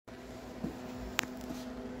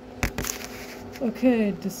Okay,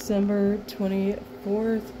 December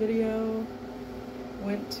 24th video.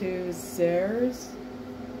 Went to Zehrs.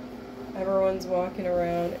 Everyone's walking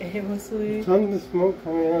around aimlessly. Tons of smoke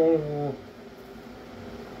coming out of the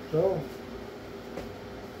stove.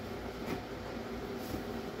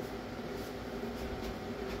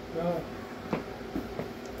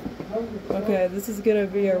 Okay, this is gonna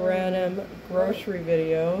be a random grocery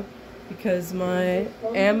video because my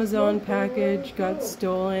Amazon package got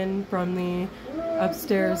stolen from the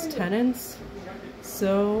upstairs tenants.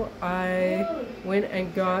 So I went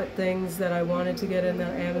and got things that I wanted to get in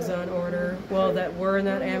that Amazon order, well, that were in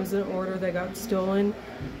that Amazon order that got stolen,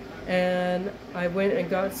 and I went and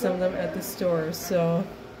got some of them at the store. So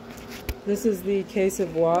this is the case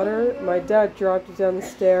of water. My dad dropped it down the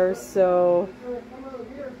stairs, so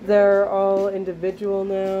they're all individual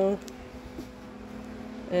now.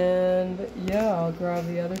 And yeah, I'll grab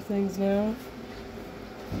the other things now.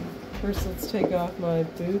 First, let's take off my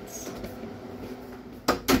boots.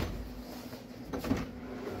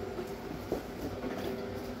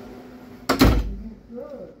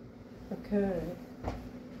 Okay.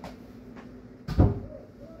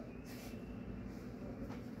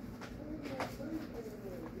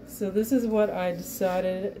 So this is what I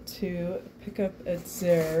decided to pick up at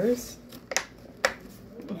Zehrs.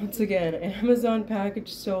 Once again, Amazon package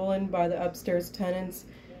stolen by the upstairs tenants.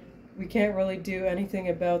 We can't really do anything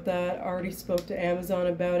about that. Already spoke to Amazon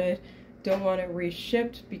about it. Don't want it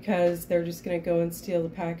reshipped because they're just going to go and steal the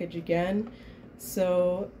package again.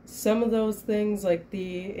 So some of those things, like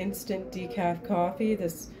the instant decaf coffee,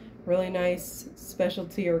 this really nice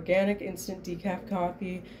specialty organic instant decaf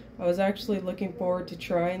coffee, I was actually looking forward to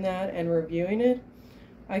trying that and reviewing it.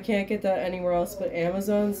 I can't get that anywhere else but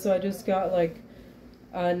Amazon, so I just got like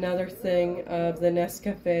another thing of the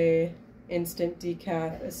Nescafe instant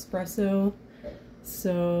decaf espresso.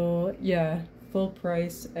 So yeah, full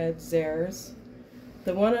price at Zehrs.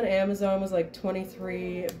 The one on Amazon was like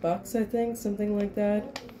 23 bucks, I think, something like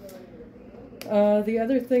that. The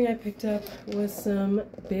other thing I picked up was some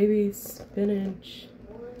baby spinach.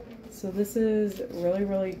 So this is really,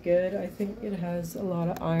 really good. I think it has a lot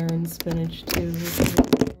of iron, spinach too.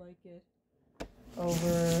 I like it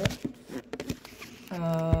over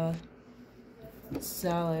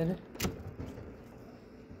salad.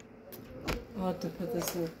 I'll have to put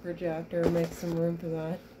this in the fridge after and make some room for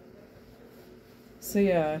that. So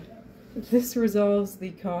yeah, this resolves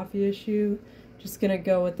the coffee issue. Just gonna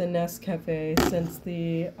go with the Nescafe since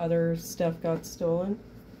the other stuff got stolen.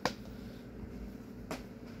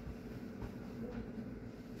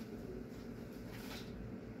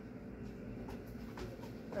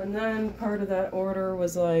 And then part of that order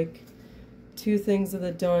was like 2 things of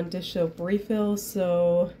the Dawn dish soap refill.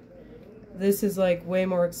 So this is like way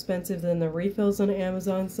more expensive than the refills on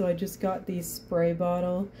Amazon. So I just got the spray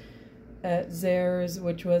bottle at Zehrs,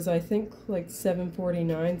 which was I think like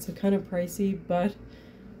 $7.49, so kind of pricey, but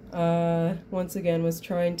once again was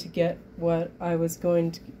trying to get what was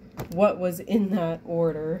in that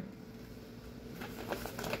order.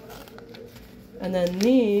 And then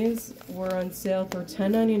these were on sale for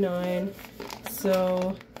 $10.99,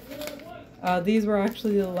 so these were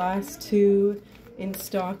actually the last 2 in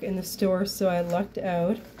stock in the store, so I lucked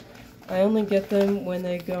out. I only get them when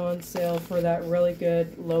they go on sale for that really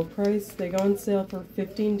good low price. They go on sale for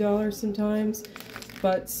 $15 sometimes,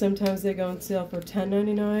 but sometimes they go on sale for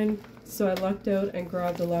 $10.99. So I lucked out and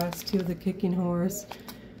grabbed the last 2 of the Kicking Horse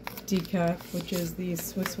decaf, which is the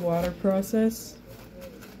Swiss water process.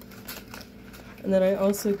 And then I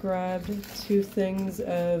also grabbed 2 things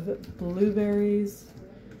of blueberries.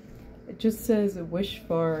 It just says Wish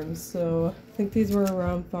Farms, so I think these were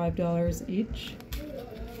around $5 each.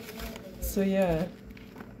 So yeah,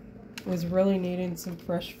 was really needing some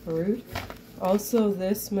fresh fruit. Also,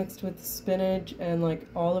 this mixed with spinach and like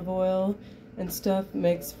olive oil and stuff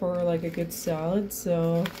makes for like a good salad.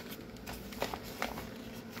 So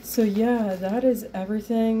yeah, that is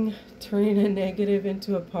everything turning a negative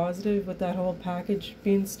into a positive with that whole package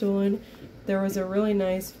being stolen. There was a really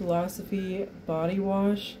nice Philosophy body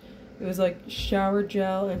wash. It was like shower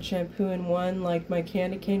gel and shampoo in one, like my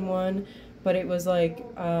candy cane one, but it was like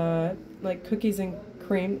cookies and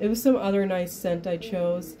cream. It was some other nice scent I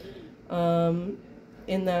chose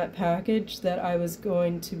in that package that I was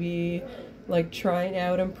going to be like trying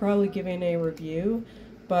out and probably giving a review,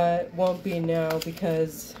 but won't be now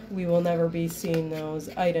because we will never be seeing those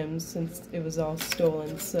items since it was all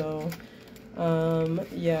stolen. So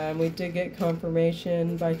yeah, and we did get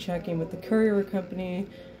confirmation by checking with the courier company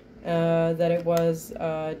that it was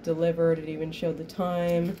delivered. It even showed the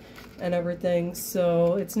time and everything.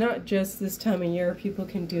 So it's not just this time of year. People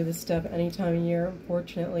can do this stuff any time of year,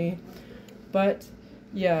 unfortunately. But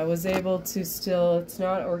yeah, I was able to still, it's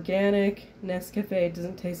not organic. Nescafe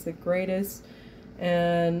doesn't taste the greatest.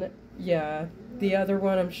 And yeah, the other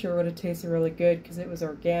one I'm sure would have tasted really good because it was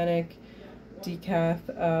organic, decaf,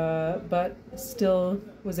 but still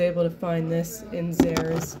was able to find this in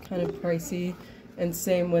Zehrs, kind of pricey, and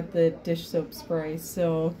same with the dish soap spray.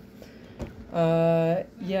 So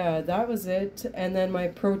yeah, that was it. And then my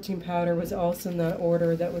protein powder was also in that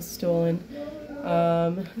order that was stolen.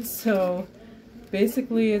 So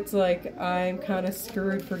basically it's like I'm kind of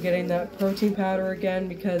screwed for getting that protein powder again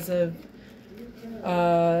because of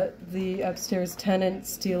the upstairs tenant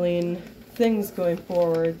stealing things going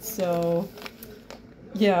forward. So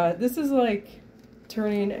yeah, this is like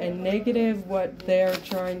turning a negative, what they're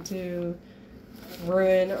trying to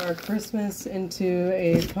ruin our Christmas, into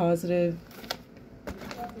a positive,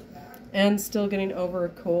 and still getting over a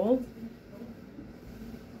cold.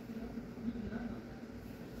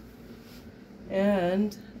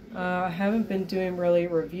 And I haven't been doing really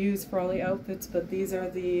reviews for all the outfits, but these are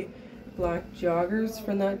the black joggers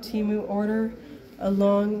from that Temu order,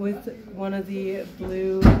 along with one of the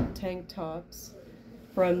blue tank tops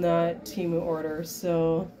from that Temu order.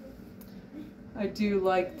 So I do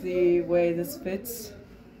like the way this fits,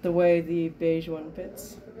 the way the beige one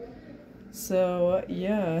fits. So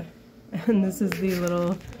yeah, and this is the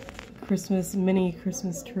little mini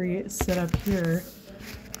Christmas tree set up here.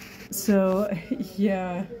 So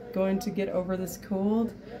yeah, going to get over this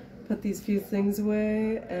cold, put these few things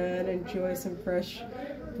away, and enjoy some fresh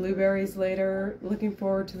blueberries later. Looking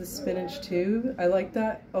forward to the spinach too. I like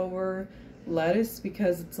that over lettuce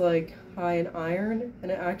because it's like high in iron, and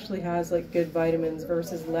it actually has like good vitamins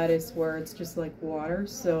versus lettuce where it's just like water.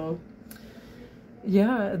 So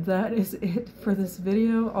yeah, that is it for this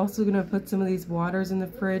video. Also gonna put some of these waters in the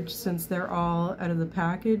fridge since they're all out of the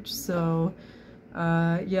package. So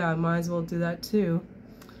yeah, might as well do that too.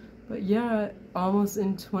 But yeah, almost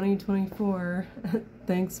in 2024.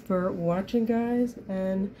 Thanks for watching, guys,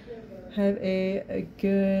 and have a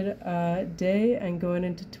good day and going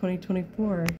into 2024.